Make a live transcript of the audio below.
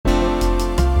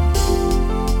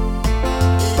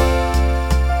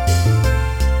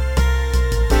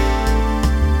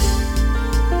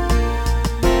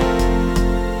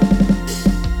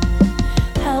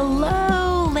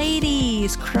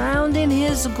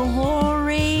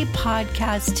Glory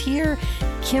podcast here.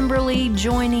 Kimberly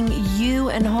joining you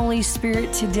and Holy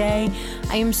Spirit today.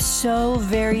 I am so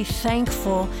very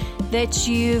thankful that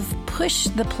you've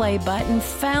pushed the play button,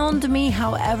 found me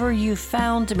however you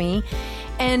found me.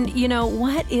 And you know,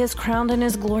 what is Crowned in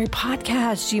His Glory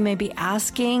podcast? You may be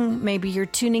asking, maybe you're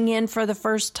tuning in for the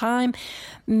first time.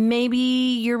 Maybe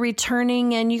you're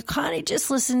returning and you kind of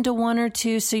just listened to one or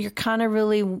two, so you're kind of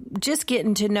really just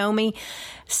getting to know me.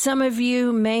 Some of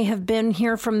you may have been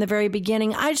here from the very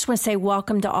beginning. I just want to say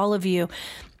welcome to all of you.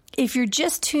 If you're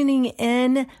just tuning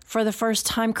in for the first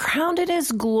time, Crowned in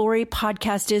His Glory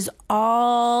podcast is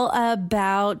all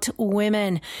about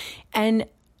women and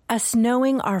us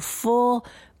knowing our full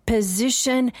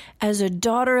position as a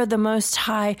daughter of the Most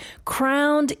High,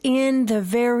 crowned in the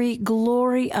very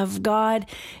glory of God,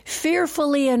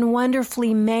 fearfully and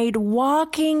wonderfully made,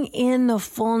 walking in the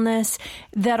fullness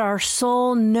that our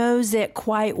soul knows it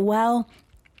quite well.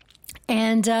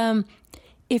 And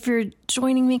if you're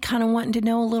joining me kind of wanting to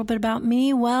know a little bit about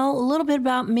me, well, a little bit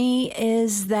about me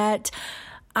is that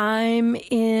I'm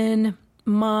in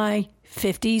my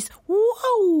 50s.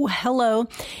 Whoa, hello.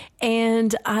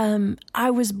 And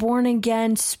I was born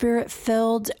again,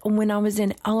 Spirit-filled when I was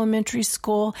in elementary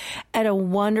school at a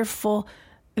wonderful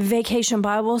Vacation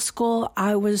Bible School.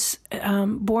 I was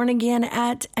born again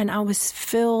at, and I was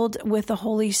filled with the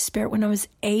Holy Spirit when I was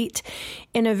 8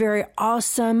 in a very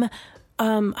awesome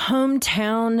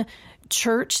hometown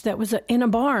church that was in a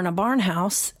barn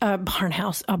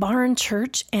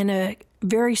church, and a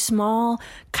very small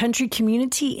country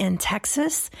community in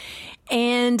Texas.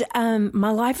 And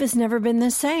my life has never been the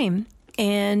same.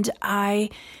 And I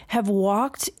have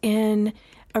walked in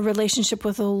a relationship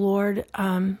with the Lord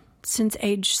since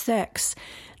age 6.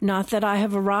 Not that I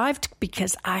have arrived,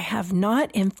 because I have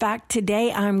not. In fact,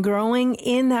 today I'm growing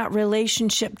in that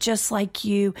relationship just like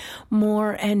you,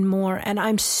 more and more. And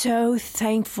I'm so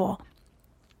thankful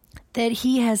that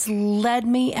He has led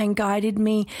me and guided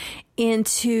me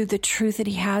into the truth that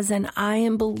He has. And I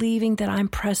am believing that I'm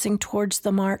pressing towards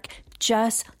the mark,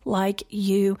 just like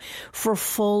you, for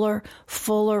fuller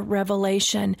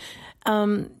revelation.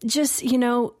 Just, you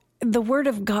know, the Word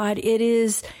of God, it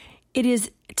is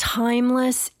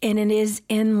timeless and it is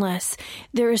endless.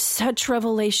 There is such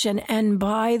revelation, and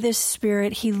by the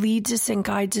Spirit, He leads us and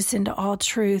guides us into all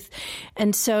truth.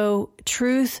 And so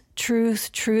truth,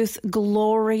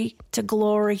 glory to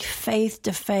glory, faith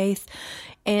to faith.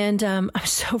 And I'm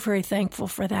so very thankful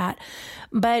for that.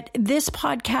 But this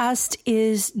podcast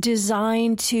is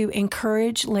designed to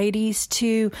encourage ladies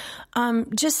to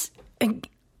just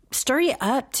stir you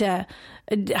up to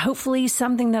hopefully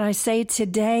something that I say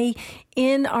today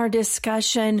in our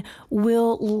discussion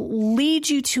will lead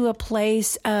you to a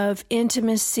place of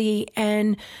intimacy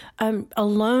and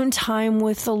alone time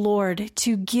with the Lord,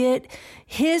 to get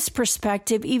His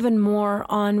perspective even more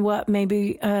on what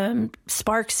maybe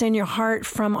sparks in your heart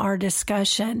from our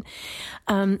discussion.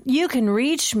 You can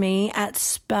reach me at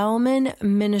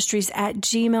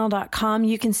spellmanministries@gmail.com.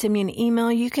 You can send me an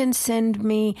email. You can send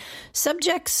me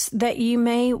subjects that you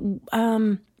may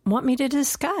want me to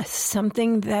discuss,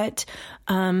 something that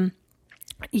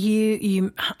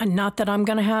you not that I'm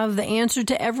going to have the answer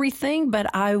to everything,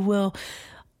 but I will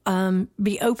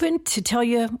be open to tell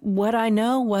you what I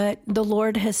know, what the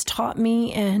Lord has taught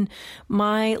me in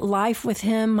my life with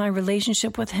Him, my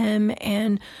relationship with Him,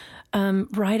 and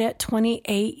right at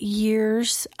 28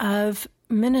 years of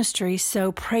ministry.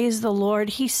 So praise the Lord.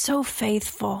 He's so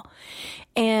faithful.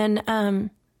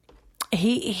 And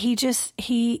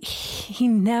He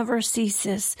never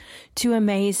ceases to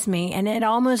amaze me. And it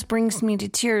almost brings me to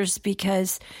tears,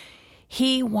 because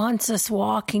He wants us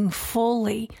walking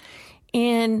fully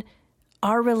in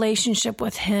our relationship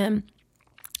with Him.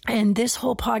 And this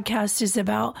whole podcast is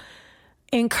about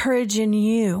encouraging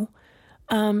you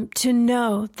to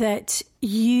know that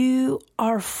you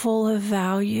are full of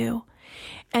value,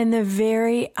 and the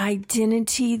very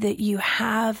identity that you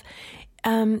have,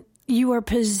 you are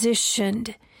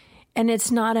positioned, and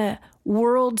it's not a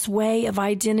world's way of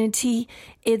identity.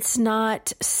 It's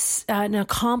not an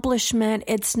accomplishment.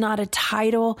 It's not a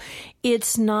title.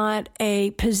 It's not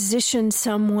a position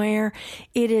somewhere.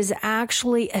 It is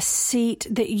actually a seat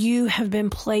that you have been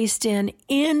placed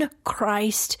in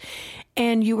Christ,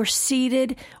 and you are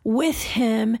seated with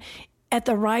Him at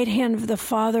the right hand of the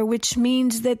Father, which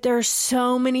means that there are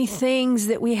so many things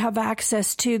that we have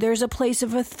access to. There's a place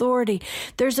of authority.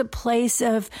 There's a place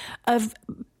of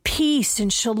peace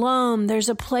and shalom. There's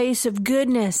a place of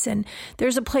goodness, and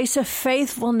there's a place of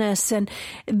faithfulness, and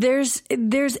there's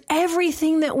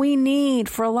everything that we need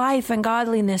for life and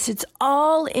godliness. It's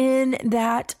all in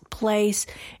that place,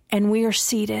 and we are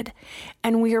seated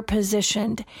and we are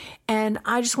positioned. And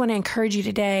I just want to encourage you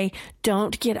today,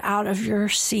 don't get out of your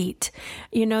seat.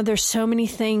 You know, there's so many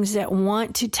things that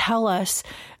want to tell us,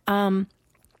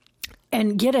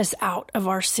 and get us out of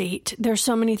our seat. There's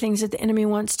so many things that the enemy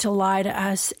wants to lie to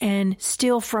us and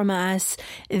steal from us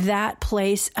that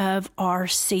place of our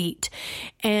seat.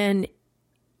 And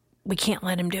we can't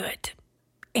let him do it.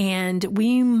 And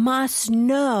we must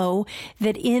know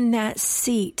that in that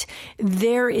seat,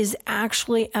 there is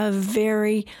actually a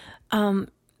very,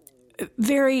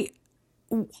 very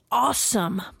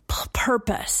awesome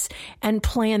purpose and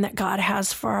plan that God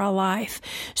has for our life.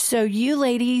 So you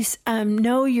ladies,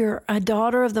 know you're a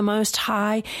daughter of the Most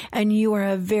High, and you are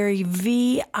a very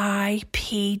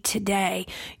VIP today.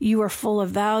 You are full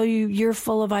of value, you're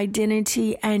full of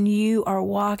identity, and you are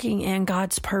walking in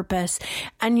God's purpose.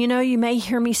 And you know, you may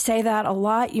hear me say that a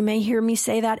lot. You may hear me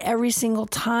say that every single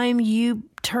time you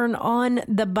turn on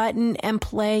the button and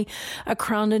play a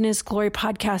Crowned in His Glory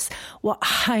podcast. Well,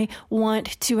 I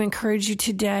want to encourage you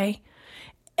today.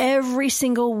 Every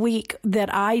single week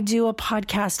that I do a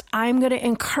podcast, I'm going to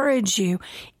encourage you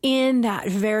in that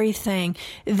very thing,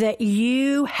 that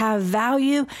you have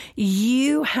value,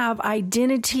 you have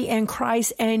identity in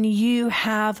Christ, and you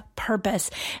have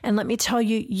purpose. And let me tell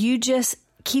you, you just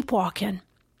keep walking,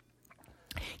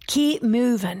 keep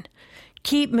moving.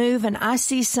 Keep moving. I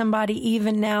see somebody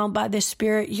even now by the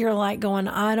Spirit, you're like going,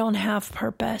 I don't have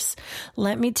purpose.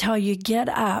 Let me tell you, get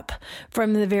up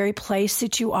from the very place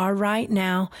that you are right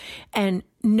now and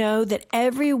know that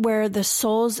everywhere the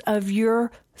soles of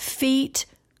your feet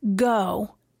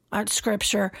go, that's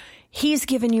Scripture, He's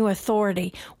given you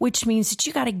authority, which means that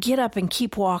you got to get up and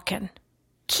keep walking.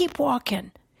 Keep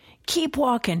walking. Keep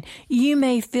walking. You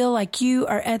may feel like you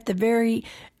are at the very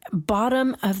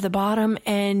bottom of the bottom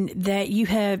and that you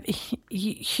have,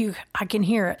 I can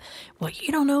hear it. Well,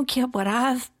 you don't know, Kip, what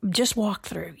I've just walked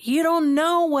through. You don't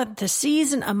know what the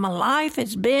season of my life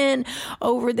has been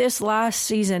over this last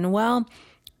season. Well,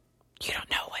 you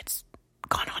don't know what's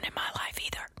gone on in my life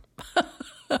either.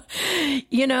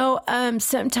 You know,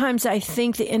 sometimes I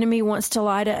think the enemy wants to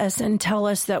lie to us and tell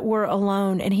us that we're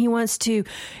alone, and he wants to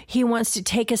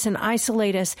take us and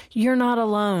isolate us. You're not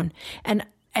alone. And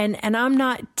I'm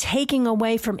not taking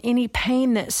away from any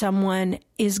pain that someone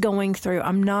is going through.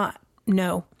 I'm not,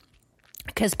 no,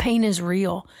 because pain is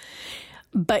real.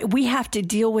 But we have to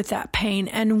deal with that pain,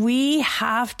 and we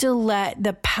have to let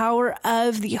the power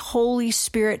of the Holy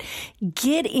Spirit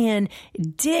get in,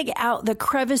 dig out the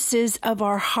crevices of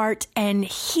our heart, and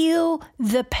heal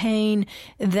the pain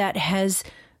that has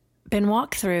been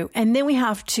walked through. And then we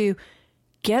have to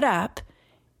get up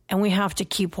and we have to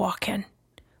keep walking.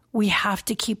 We have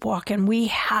to keep walking. We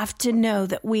have to know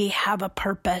that we have a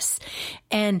purpose,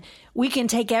 and we can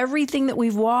take everything that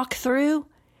we've walked through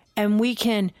and we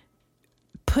can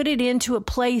put it into a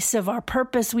place of our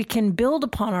purpose. We can build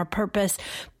upon our purpose,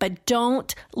 but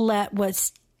don't let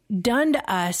what's done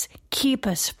to us keep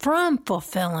us from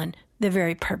fulfilling the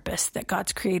very purpose that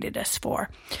God's created us for.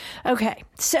 Okay,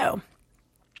 so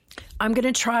I'm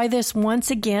going to try this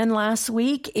once again. Last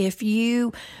week, if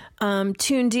you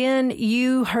tuned in,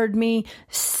 you heard me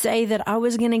say that I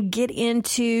was going to get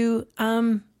into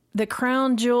the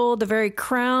crown jewel, the very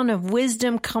crown of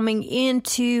wisdom coming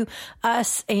into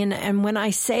us. And when I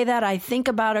say that, I think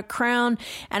about a crown,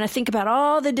 and I think about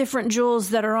all the different jewels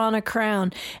that are on a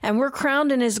crown. And we're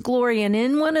crowned in His glory. And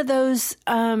in one of those,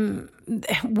 in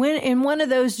one of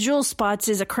those jewel spots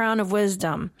is a crown of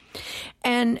wisdom.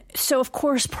 And so, of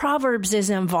course, Proverbs is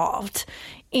involved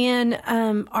in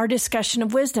our discussion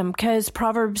of wisdom, because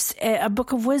Proverbs, a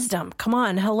book of wisdom. Come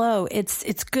on, hello,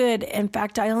 it's good. In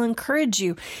fact, I'll encourage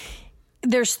you.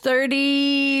 There's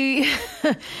 30.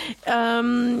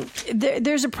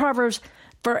 There's a Proverbs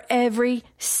for every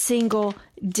single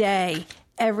day.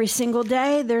 Every single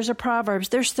day, there's a Proverbs.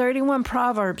 There's 31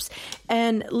 Proverbs,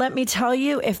 and let me tell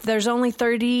you, if there's only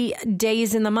 30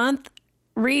 days in the month,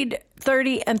 read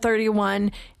 30 and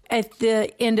 31 at the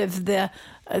end of the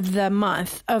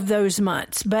month of those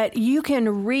months. But you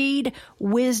can read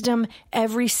wisdom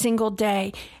every single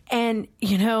day. And,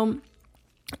 you know,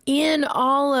 in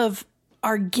all of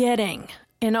our getting,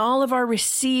 in all of our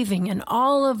receiving, in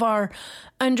all of our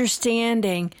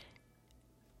understanding,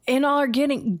 in all our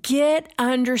getting, get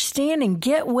understanding,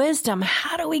 get wisdom.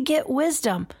 How do we get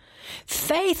wisdom?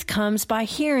 Faith comes by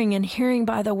hearing, and hearing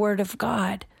by the word of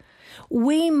God.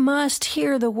 We must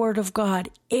hear the word of God.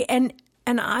 And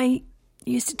I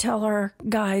used to tell our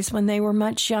guys when they were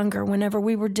much younger, whenever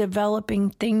we were developing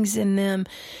things in them,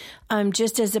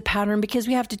 just as a pattern, because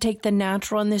we have to take the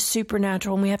natural and the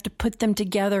supernatural and we have to put them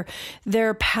together. There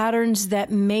are patterns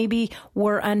that maybe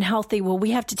were unhealthy. Well,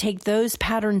 we have to take those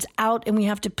patterns out and we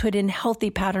have to put in healthy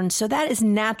patterns. So that is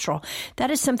natural.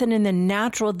 That is something in the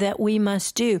natural that we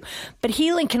must do. But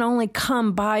healing can only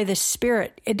come by the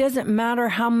Spirit. It doesn't matter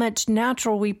how much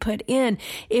natural we put in.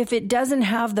 If it doesn't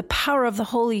have the power of the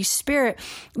Holy Spirit,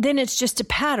 then it's just a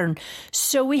pattern.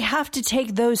 So we have to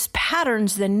take those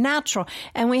patterns, the natural,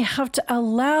 and we have to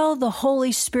allow the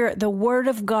Holy Spirit, the Word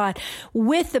of God,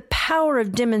 with the power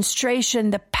of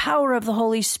demonstration, the power of the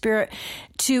Holy Spirit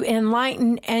to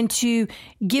enlighten and to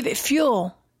give it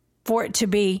fuel for it to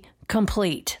be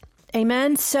complete.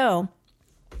 Amen? So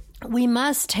we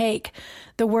must take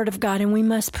the Word of God and we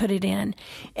must put it in.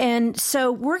 And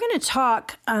so we're going to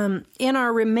talk in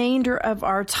our remainder of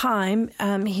our time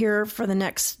here for the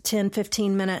next 10,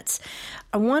 15 minutes.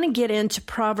 I want to get into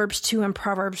Proverbs 2 and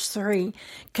Proverbs 3,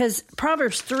 because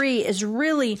Proverbs 3 is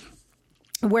really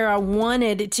where I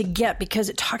wanted it to get, because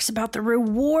it talks about the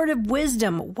reward of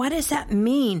wisdom. What does that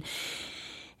mean?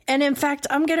 And in fact,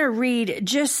 I'm going to read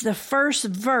just the first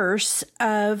verse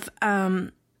of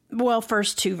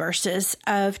first two verses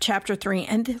of chapter 3,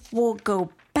 and we'll go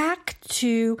back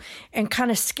to and kind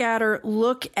of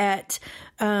look at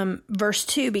verse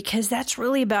 2, because that's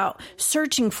really about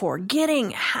searching for,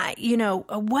 getting,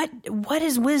 what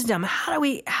is wisdom? How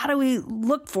do we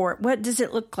look for it? What does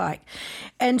it look like?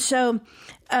 And so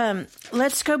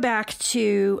let's go back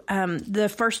to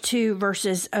the first two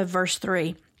verses of verse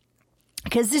 3,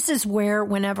 because this is where,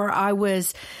 whenever I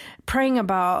was praying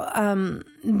about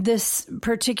this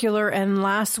particular and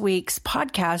last week's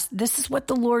podcast, this is what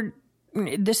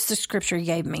this is the scripture he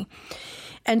gave me.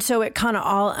 And so it kind of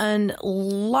all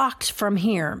unlocked from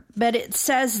here. But it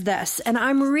says this, and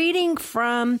I'm reading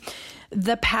from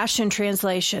the Passion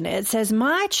Translation. It says,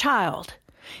 "My child,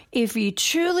 if you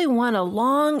truly want a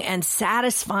long and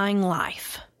satisfying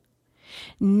life,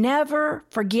 never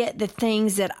forget the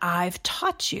things that I've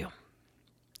taught you.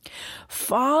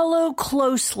 Follow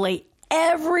closely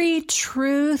every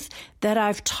truth that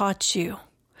I've taught you.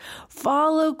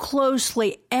 Follow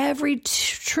closely every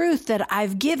truth that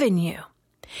I've given you.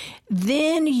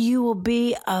 Then you will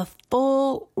be a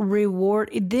full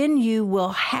reward. Then you will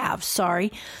have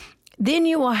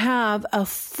a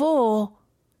full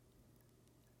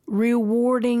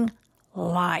rewarding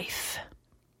life."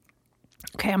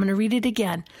 Okay, I'm going to read it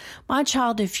again. "My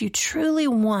child, if you truly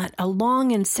want a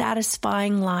long and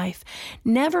satisfying life,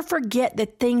 never forget the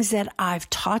things that I've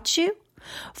taught you.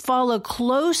 Follow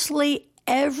closely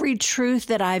every truth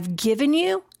that I've given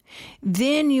you.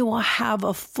 Then you will have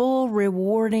a full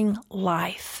rewarding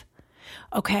life."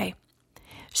 Okay,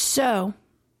 so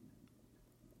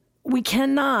we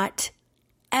cannot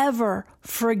ever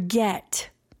forget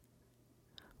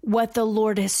what the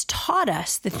Lord has taught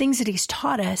us, the things that He's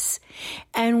taught us,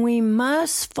 and we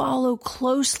must follow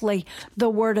closely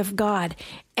the Word of God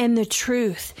and the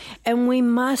truth, and we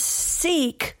must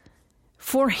seek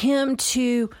for Him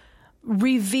to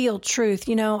reveal truth.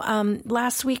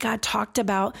 Last week I talked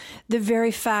about the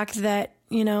very fact that,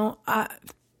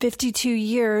 52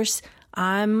 years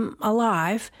I'm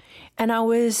alive, and I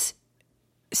was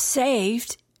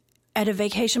saved at a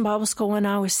vacation Bible school when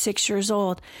I was 6 years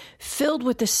old, filled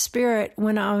with the Spirit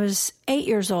when I was 8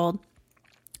 years old.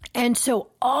 And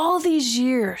so all these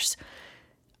years,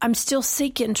 I'm still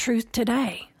seeking truth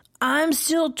today. I'm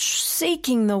still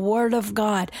seeking the Word of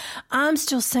God. I'm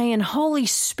still saying, Holy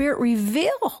Spirit,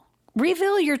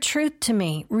 reveal your truth to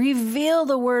me. Reveal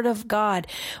the Word of God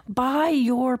by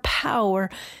your power.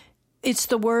 It's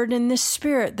the Word and the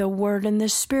Spirit, the Word and the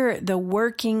Spirit, the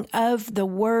working of the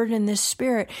Word and the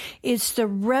Spirit. It's the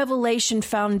revelation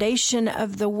foundation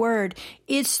of the Word.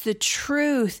 It's the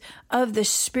truth of the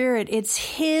Spirit. It's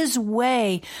His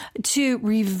way to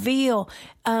reveal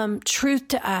truth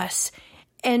to us.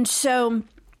 And so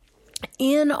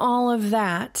in all of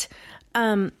that,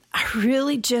 I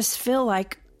really just feel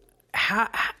like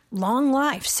long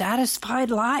life,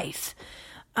 satisfied life,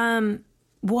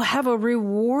 we'll have a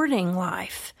rewarding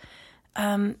life.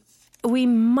 We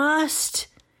must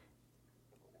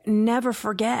never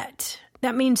forget.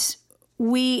 That means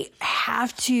we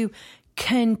have to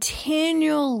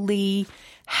continually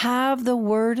have the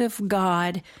Word of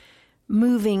God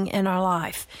moving in our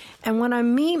life. And what I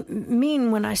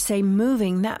mean when I say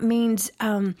moving, that means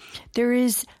there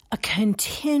is a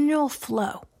continual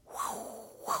flow.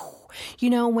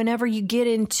 Whenever you get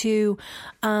into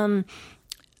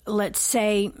let's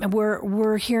say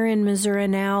we're here in Missouri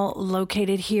now,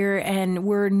 located here, and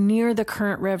we're near the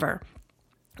Current River.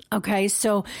 Okay,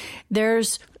 so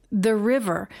there's the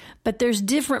river, but there's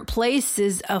different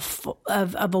places of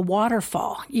a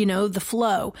waterfall, the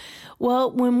flow.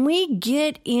 Well, when we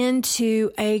get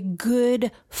into a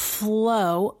good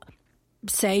flow,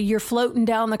 say you're floating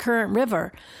down the current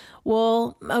river.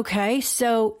 Well, okay,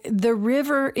 so the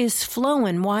river is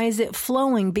flowing. Why is it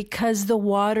flowing? Because the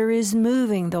water is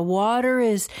moving. The water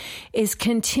is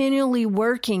continually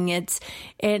working.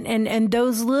 And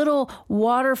those little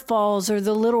waterfalls or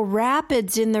the little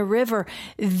rapids in the river,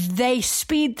 they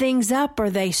speed things up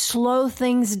or they slow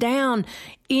things down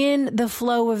in the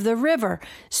flow of the river.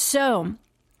 So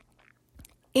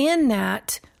in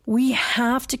that, we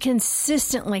have to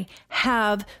consistently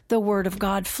have the Word of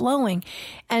God flowing.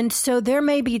 And so there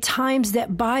may be times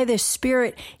that by the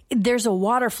Spirit, there's a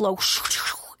water flow.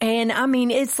 And I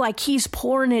mean, it's like He's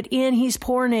pouring it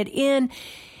in.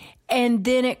 And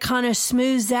then it kind of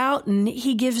smooths out, and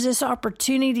He gives us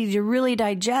opportunity to really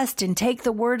digest and take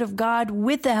the Word of God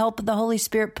with the help of the Holy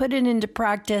Spirit, put it into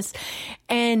practice,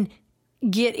 and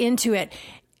get into it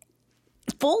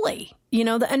fully.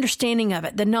 The understanding of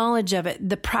it, the knowledge of it,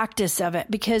 the practice of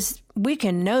it, because we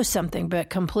can know something but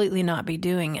completely not be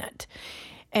doing it.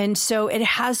 And so it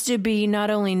has to be not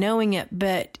only knowing it,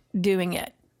 but doing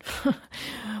it.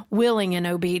 Willing and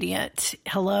obedient.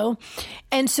 Hello?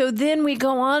 And so then we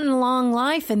go on along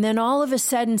life, and then all of a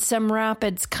sudden some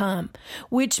rapids come,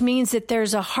 which means that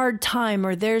there's a hard time,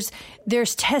 or there's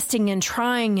testing and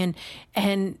trying,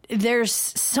 and there's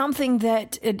something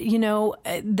that,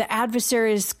 the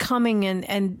adversary is coming,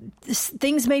 and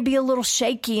things may be a little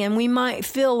shaky, and we might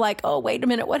feel like, oh, wait a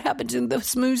minute, what happened to the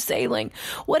smooth sailing?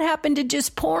 What happened to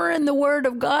just pouring the Word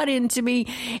of God into me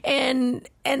and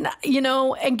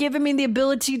giving me the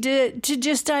ability to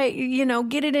just,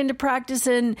 get it into practice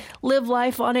and live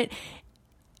life on it.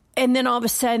 And then all of a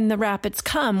sudden the rapids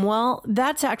come. Well,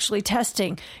 that's actually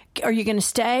testing. Are you going to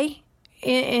stay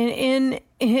in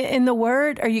the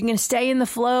Word? Are you going to stay in the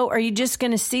flow? Or are you just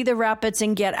going to see the rapids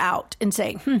and get out and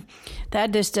say,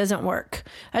 that just doesn't work.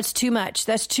 That's too much.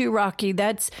 That's too rocky.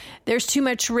 There's too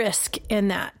much risk in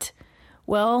that.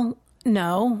 Well,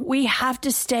 no, we have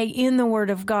to stay in the Word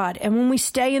of God. And when we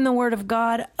stay in the Word of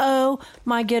God, oh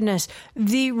my goodness,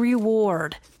 the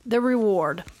reward.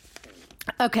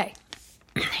 Okay,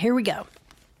 here we go.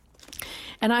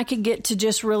 And I could get to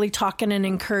just really talking and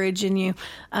encouraging you.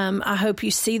 I hope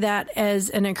you see that as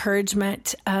an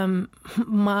encouragement.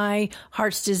 My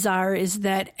heart's desire is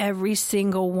that every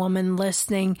single woman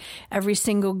listening, every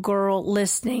single girl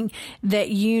listening,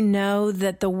 that you know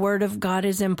that the Word of God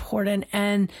is important,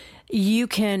 and you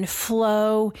can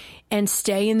flow and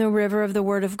stay in the river of the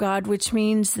Word of God, which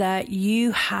means that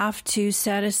you have to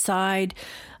set aside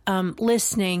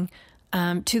listening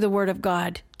to the Word of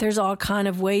God. There's all kind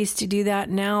of ways to do that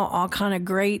now, all kind of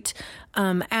great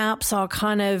apps, all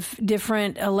kind of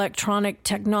different electronic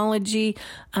technology.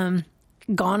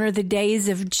 Gone are the days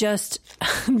of just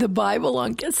the Bible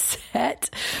on cassette,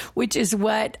 which is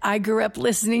what I grew up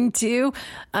listening to.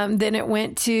 Then it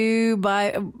went to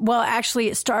actually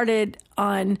it started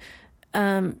on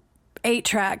 8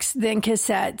 tracks, then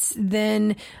cassettes,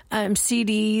 then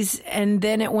CDs, and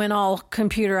then it went all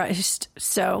computerized.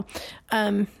 So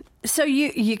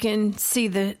you can see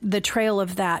the trail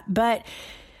of that. But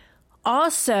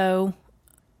also,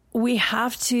 we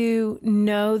have to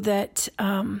know that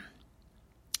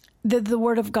the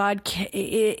Word of God,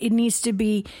 it needs to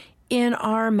be in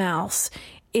our mouths.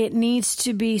 It needs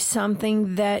to be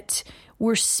something that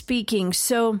we're speaking.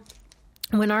 So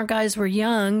when our guys were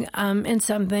young, and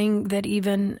something that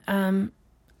even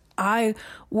I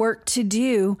work to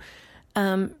do,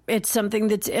 it's something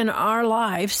that's in our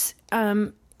lives.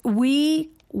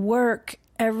 We work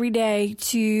every day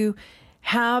to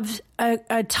have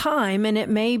a time, and it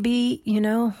may be,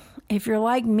 if you're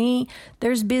like me,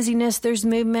 there's busyness, there's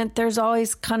movement, there's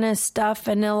always kind of stuff.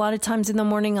 And a lot of times in the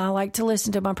morning, I like to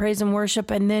listen to my praise and worship.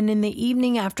 And then in the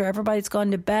evening, after everybody's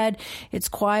gone to bed, it's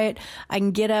quiet. I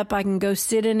can get up, I can go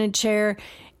sit in a chair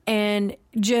and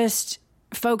just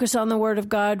focus on the Word of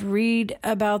God, read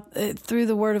about through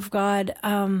the Word of God.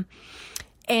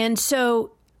 And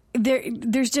so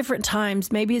there's different times.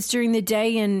 Maybe it's during the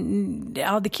day and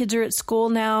all the kids are at school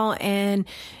now, and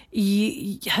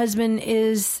husband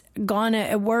is gone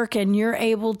at work, and you're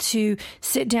able to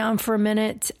sit down for a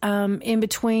minute in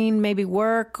between maybe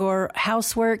work or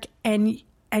housework, and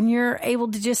you're able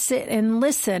to just sit and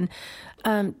listen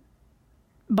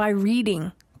by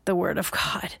reading the Word of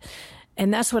God.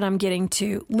 And that's what I'm getting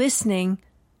to, listening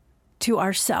to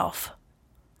ourselves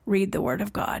read the Word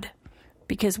of God,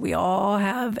 because we all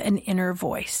have an inner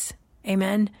voice.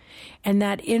 Amen. And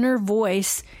that inner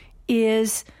voice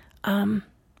is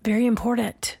very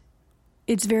important.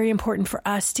 it's very important for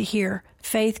us to hear.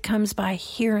 Faith comes by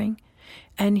hearing,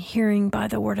 and hearing by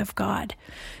the word of God.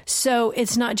 So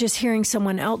it's not just hearing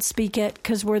someone else speak it,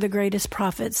 because we're the greatest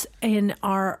prophets in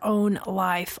our own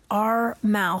life, our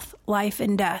mouth, life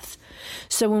and death.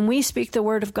 So when we speak the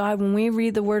word of God, when we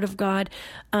read the word of God,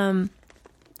 do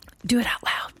it out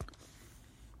loud.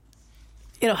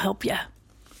 It'll help you.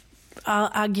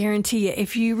 I'll guarantee you,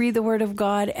 if you read the word of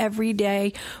God every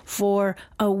day for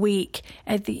a week,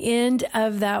 at the end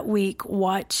of that week,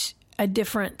 watch a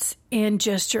difference in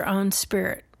just your own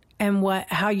spirit and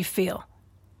how you feel.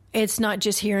 It's not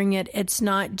just hearing it. It's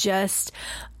not just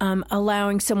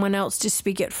allowing someone else to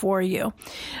speak it for you.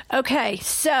 Okay,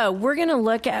 so we're going to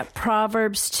look at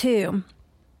Proverbs 2.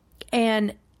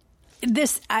 And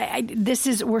this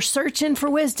is, we're searching for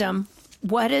wisdom.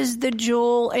 What is the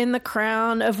jewel in the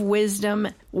crown of wisdom?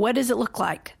 What does it look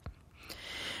like?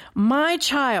 My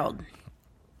child,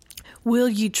 will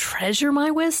you treasure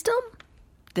my wisdom?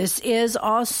 This is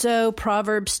also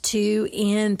Proverbs 2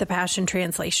 in the Passion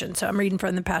Translation. So I'm reading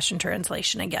from the Passion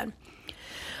Translation again.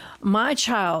 My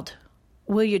child,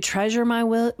 will you treasure my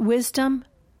wisdom?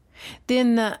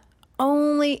 Then and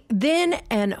only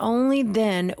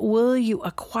then will you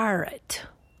acquire it.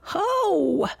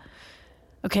 Oh!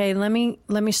 Okay, let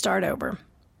me start over.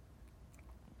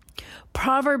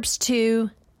 Proverbs 2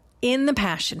 in the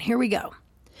Passion. Here we go.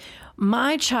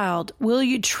 My child, will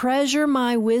you treasure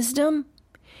my wisdom?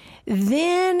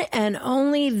 Then and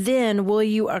only then will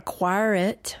you acquire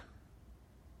it.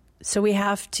 So we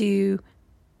have to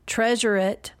treasure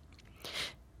it,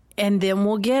 and then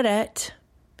we'll get it.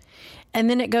 And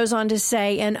then it goes on to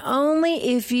say, and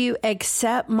only if you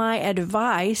accept my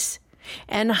advice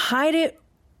and hide it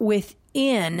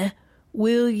within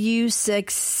will you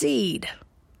succeed.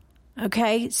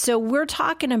 Okay, so we're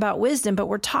talking about wisdom, but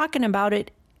we're talking about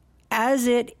it as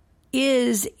it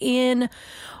is in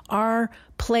our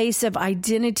place of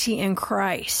identity in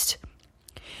Christ.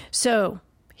 So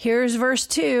here's verse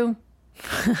 2.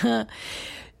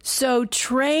 So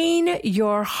train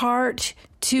your heart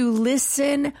to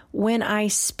listen when I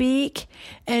speak,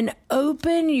 and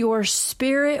open your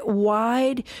spirit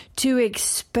wide to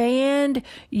expand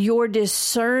your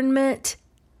discernment.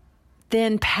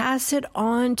 Then pass it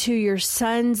on to your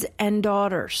sons and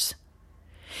daughters.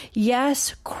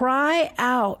 Yes, cry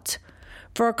out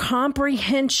for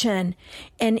comprehension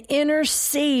and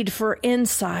intercede for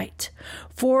insight.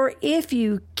 For if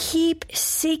you keep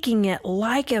seeking it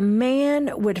like a man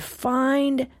would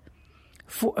find,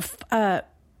 for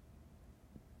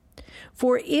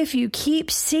if you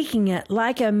keep seeking it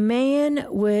like a man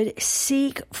would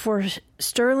seek for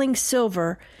sterling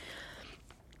silver,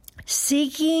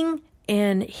 seeking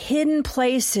in hidden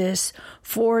places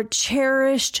for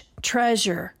cherished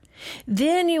treasure,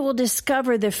 then you will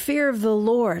discover the fear of the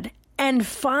Lord and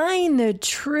find the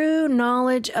true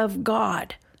knowledge of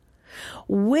God.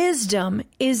 Wisdom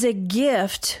is a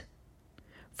gift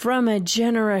from a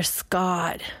generous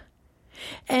God,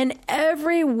 and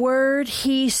every word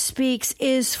he speaks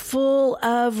is full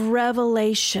of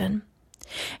revelation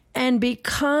and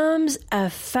becomes a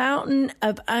fountain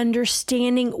of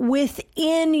understanding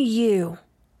within you.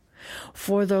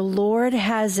 For the Lord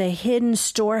has a hidden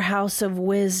storehouse of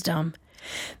wisdom.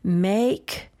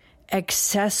 Make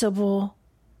accessible.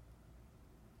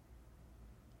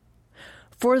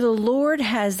 For the Lord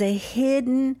has a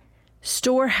hidden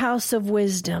storehouse of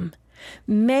wisdom,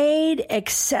 made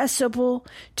accessible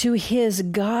to his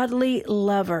godly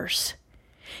lovers.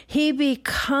 He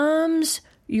becomes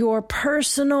your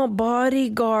personal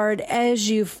bodyguard as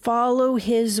you follow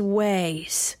his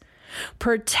ways,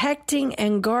 protecting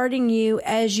and guarding you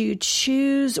as you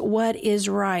choose what is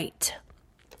right.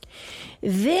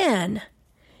 Then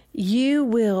you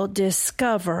will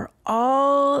discover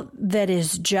all that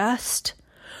is just,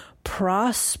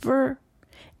 prosper,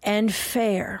 and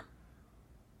fair.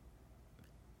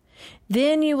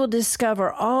 Then you will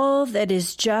discover all that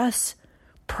is just,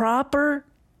 proper,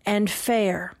 and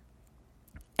fair,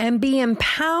 and be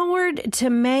empowered to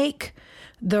make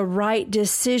the right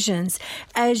decisions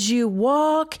as you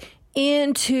walk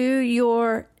into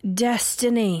your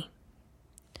destiny.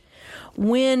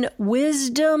 When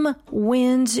wisdom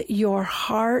wins your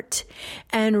heart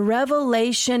and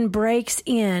revelation breaks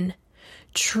in,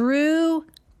 true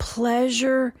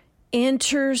pleasure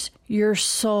enters your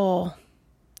soul.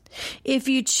 If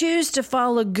you choose to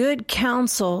follow good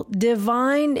counsel,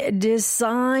 divine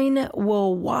design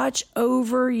will watch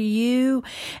over you,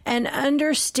 and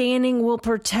understanding will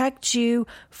protect you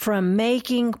from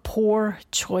making poor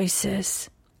choices.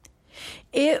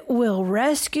 It will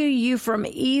rescue you from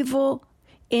evil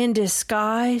in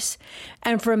disguise,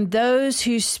 and from those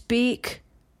who speak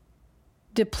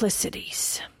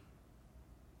duplicities.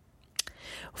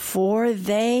 For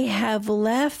they have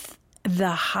left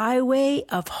the highway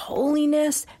of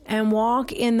holiness and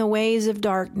walk in the ways of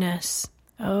darkness.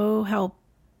 Oh, help.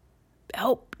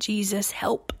 Help, Jesus,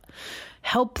 help.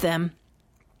 Help them.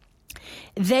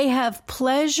 They have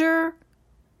pleasure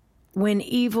when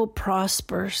evil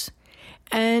prospers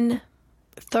and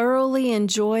thoroughly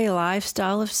enjoy a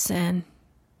lifestyle of sin.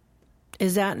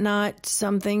 Is that not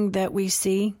something that we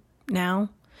see now?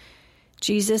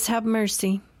 Jesus, have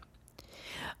mercy.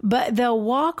 But they'll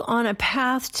walk on a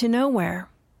path to nowhere,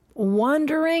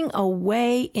 wandering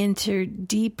away into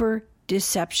deeper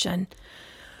deception.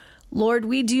 Lord,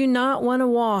 we do not want to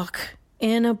walk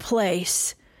in a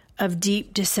place of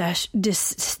deep deception.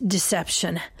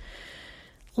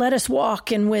 Let us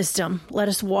walk in wisdom. Let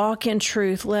us walk in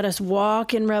truth. Let us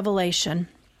walk in revelation.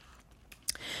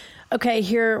 Okay,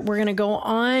 here we're going to go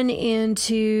on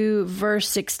into verse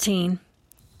 16.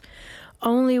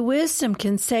 Only wisdom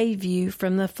can save you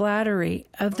from the flattery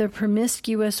of the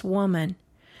promiscuous woman.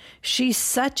 She's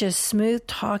such a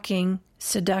smooth-talking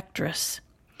seductress.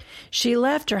 She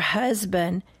left her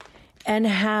husband and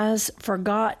has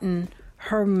forgotten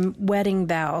her wedding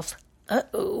vows.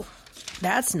 Uh-oh,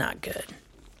 that's not good.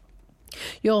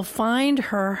 You'll find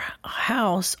her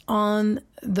house on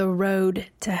the road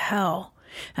to hell,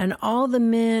 and all the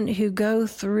men who go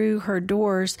through her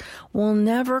doors will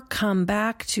never come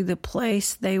back to the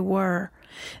place they were.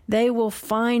 They will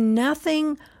find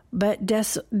nothing but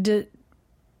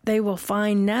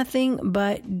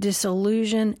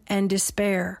disillusion and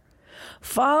despair.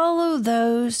 Follow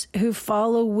those who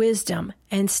follow wisdom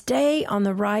and stay on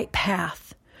the right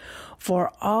path.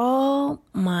 For all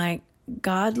my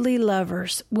godly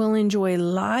lovers will enjoy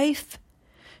life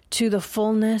to the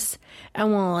fullness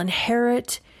and will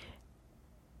inherit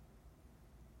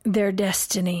their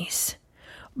destinies.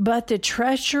 But the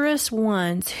treacherous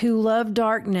ones who love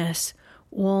darkness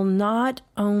will not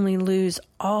only lose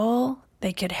all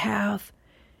they could have,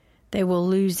 they will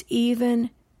lose even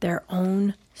their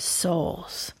own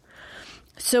souls.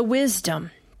 So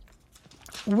wisdom.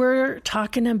 We're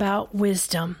talking about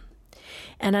wisdom.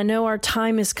 And I know our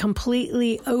time is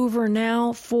completely over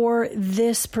now for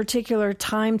this particular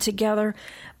time together,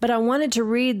 but I wanted to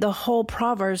read the whole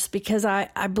Proverbs because I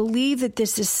believe that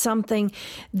this is something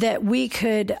that we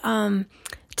could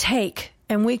take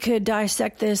and we could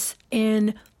dissect this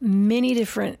in many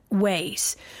different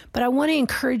ways. But I want to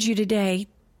encourage you today,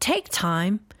 take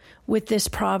time with this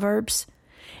Proverbs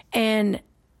and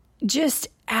just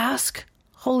ask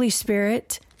Holy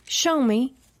Spirit, show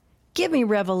me, give me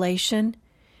revelation,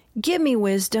 give me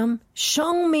wisdom,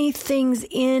 show me things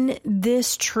in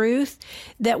this truth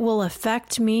that will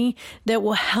affect me, that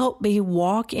will help me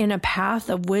walk in a path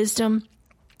of wisdom,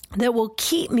 that will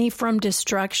keep me from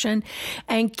destruction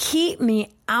and keep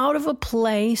me out of a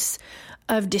place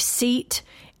of deceit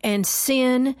and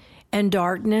sin and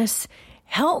darkness.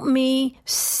 Help me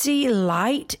see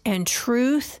light and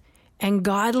truth and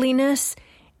godliness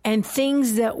and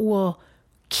things that will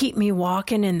keep me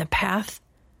walking in the path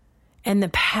and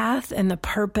the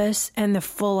purpose and the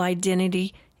full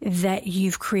identity that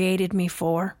you've created me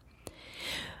for.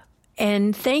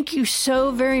 And thank you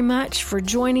so very much for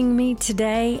joining me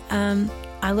today.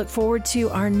 I look forward to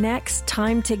our next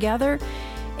time together.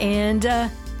 And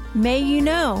may you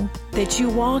know that you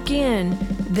walk in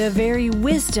the very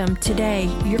wisdom today.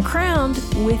 You're crowned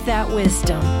with that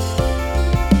wisdom.